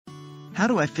How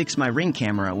do I fix my Ring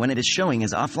camera when it is showing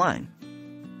as offline?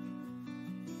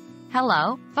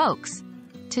 Hello, folks.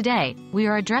 Today, we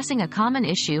are addressing a common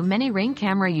issue many Ring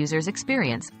camera users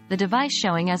experience, the device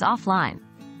showing as offline.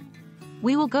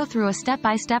 We will go through a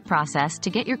step-by-step process to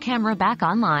get your camera back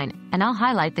online, and I'll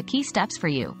highlight the key steps for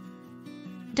you.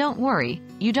 Don't worry,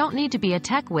 you don't need to be a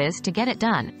tech whiz to get it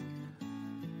done.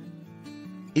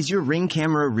 Is your Ring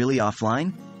camera really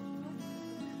offline?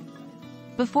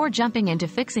 Before jumping into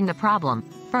fixing the problem,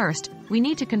 first, we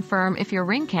need to confirm if your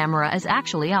Ring camera is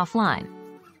actually offline.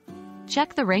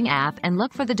 Check the Ring app and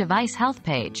look for the device health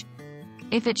page.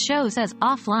 If it shows as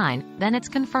offline, then it's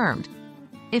confirmed.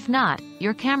 If not,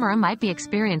 your camera might be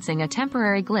experiencing a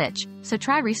temporary glitch, so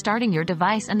try restarting your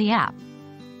device and the app.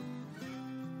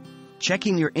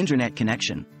 Checking your internet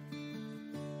connection.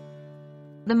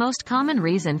 The most common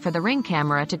reason for the Ring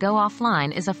camera to go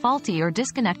offline is a faulty or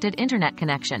disconnected internet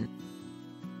connection.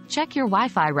 Check your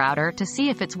Wi-Fi router to see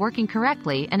if it's working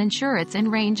correctly and ensure it's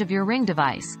in range of your Ring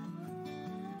device.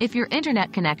 If your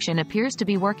internet connection appears to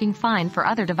be working fine for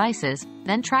other devices,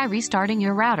 then try restarting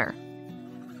your router.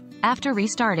 After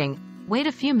restarting, wait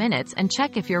a few minutes and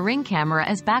check if your Ring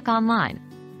camera is back online.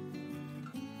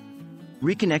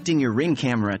 Reconnecting your Ring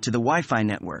camera to the Wi-Fi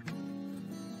network.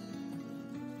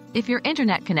 If your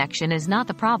internet connection is not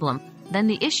the problem, then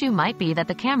the issue might be that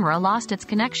the camera lost its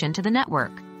connection to the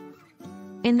network.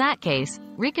 In that case,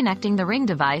 reconnecting the Ring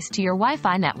device to your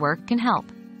Wi-Fi network can help.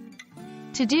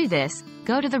 To do this,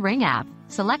 go to the Ring app,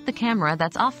 select the camera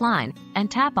that's offline, and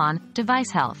tap on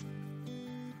Device Health.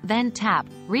 Then tap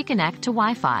Reconnect to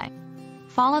Wi-Fi.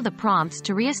 Follow the prompts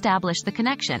to re-establish the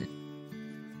connection.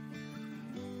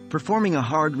 Performing a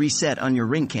hard reset on your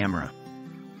Ring camera.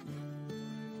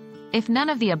 If none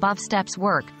of the above steps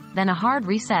work, then a hard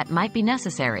reset might be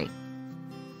necessary.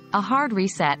 A hard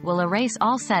reset will erase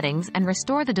all settings and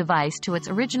restore the device to its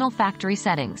original factory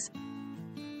settings.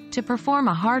 To perform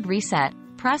a hard reset,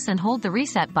 press and hold the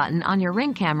reset button on your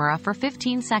Ring camera for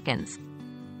 15 seconds.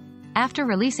 After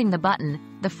releasing the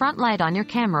button, the front light on your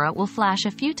camera will flash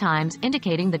a few times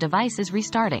indicating the device is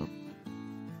restarting.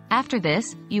 After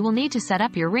this, you will need to set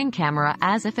up your Ring camera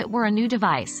as if it were a new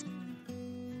device.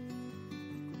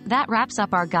 That wraps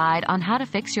up our guide on how to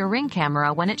fix your Ring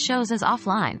camera when it shows as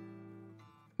offline.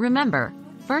 Remember,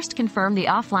 first confirm the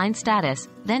offline status,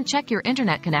 then check your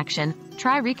internet connection,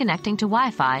 try reconnecting to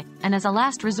Wi-Fi, and as a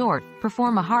last resort,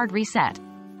 perform a hard reset.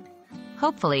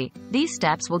 Hopefully, these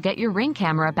steps will get your Ring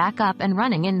camera back up and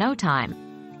running in no time.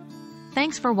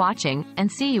 Thanks for watching,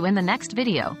 and see you in the next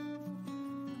video.